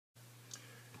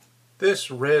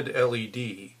This red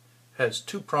LED has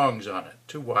two prongs on it,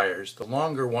 two wires. The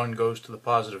longer one goes to the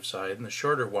positive side and the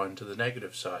shorter one to the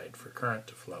negative side for current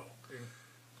to flow.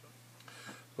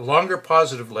 The longer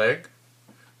positive leg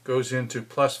goes into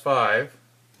 +5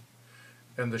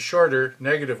 and the shorter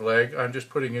negative leg I'm just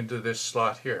putting into this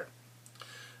slot here.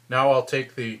 Now I'll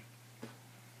take the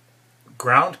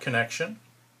ground connection.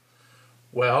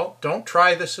 Well, don't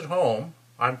try this at home.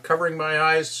 I'm covering my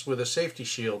eyes with a safety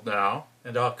shield now,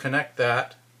 and I'll connect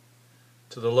that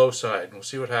to the low side and we'll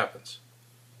see what happens.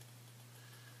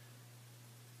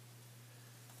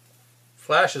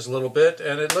 Flashes a little bit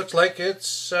and it looks like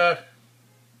it's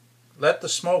let the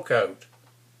smoke out.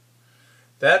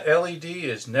 That LED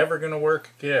is never going to work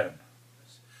again.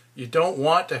 You don't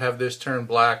want to have this turn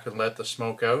black and let the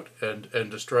smoke out and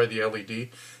destroy the LED.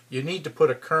 You need to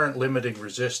put a current limiting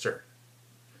resistor.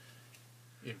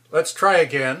 Let's try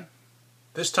again.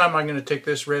 This time I'm going to take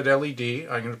this red LED,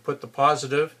 I'm going to put the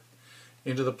positive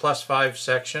into the +5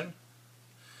 section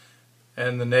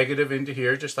and the negative into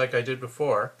here just like I did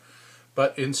before.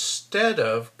 But instead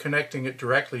of connecting it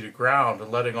directly to ground and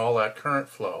letting all that current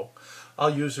flow, I'll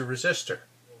use a resistor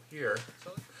here.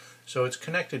 So it's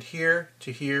connected here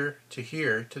to here to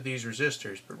here to these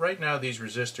resistors, but right now these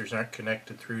resistors aren't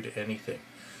connected through to anything.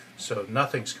 So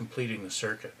nothing's completing the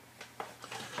circuit.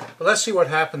 But let's see what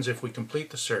happens if we complete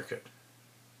the circuit.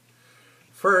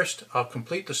 First, I'll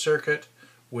complete the circuit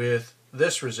with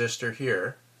this resistor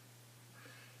here,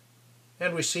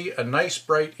 and we see a nice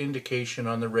bright indication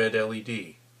on the red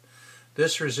LED.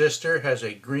 This resistor has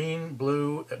a green,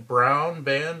 blue, brown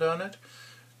band on it.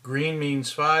 Green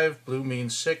means 5, blue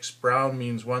means 6, brown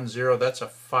means 10. That's a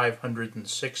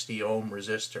 560 ohm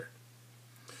resistor.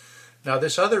 Now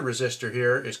this other resistor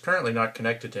here is currently not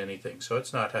connected to anything, so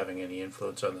it's not having any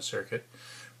influence on the circuit.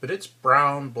 But it's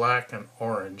brown, black, and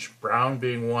orange. Brown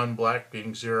being 1, black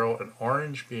being 0, and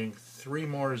orange being 3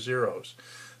 more zeros.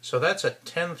 So that's a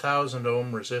 10,000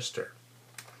 ohm resistor.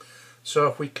 So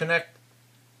if we connect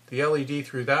the LED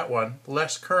through that one,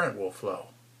 less current will flow.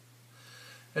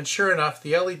 And sure enough,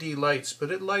 the LED lights, but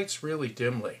it lights really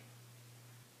dimly.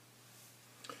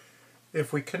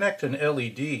 If we connect an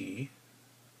LED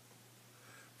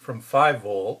from 5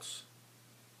 volts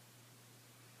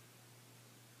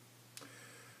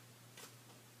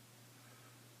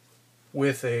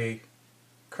with a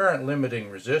current limiting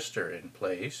resistor in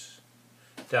place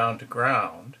down to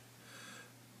ground,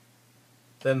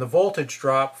 then the voltage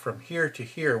drop from here to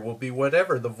here will be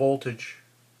whatever the voltage,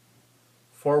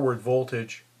 forward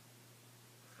voltage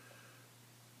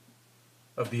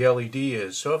of the LED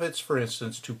is. So if it's, for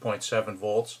instance, 2.7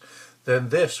 volts, then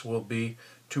this will be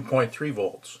 2.3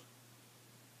 volts.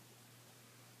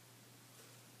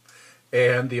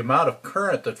 And the amount of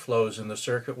current that flows in the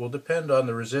circuit will depend on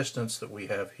the resistance that we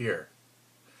have here.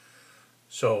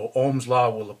 So Ohm's law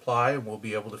will apply and we'll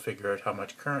be able to figure out how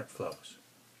much current flows.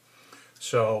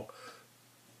 So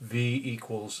V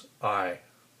equals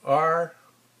IR,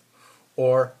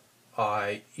 or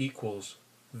I equals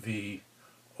V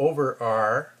over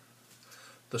R.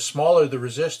 The smaller the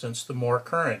resistance, the more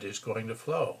current is going to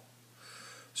flow.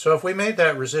 So if we made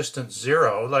that resistance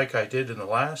 0, like I did in the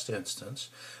last instance,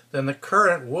 then the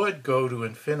current would go to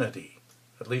infinity,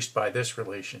 at least by this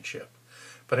relationship.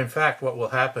 But in fact what will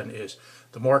happen is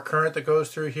the more current that goes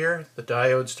through here, the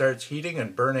diode starts heating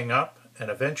and burning up,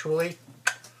 and eventually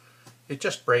it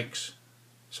just breaks.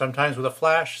 Sometimes with a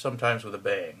flash, sometimes with a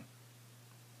bang.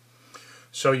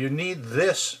 So you need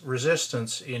this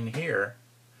resistance in here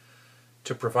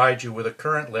to provide you with a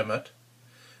current limit,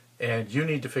 and you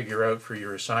need to figure out for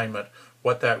your assignment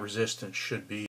what that resistance should be.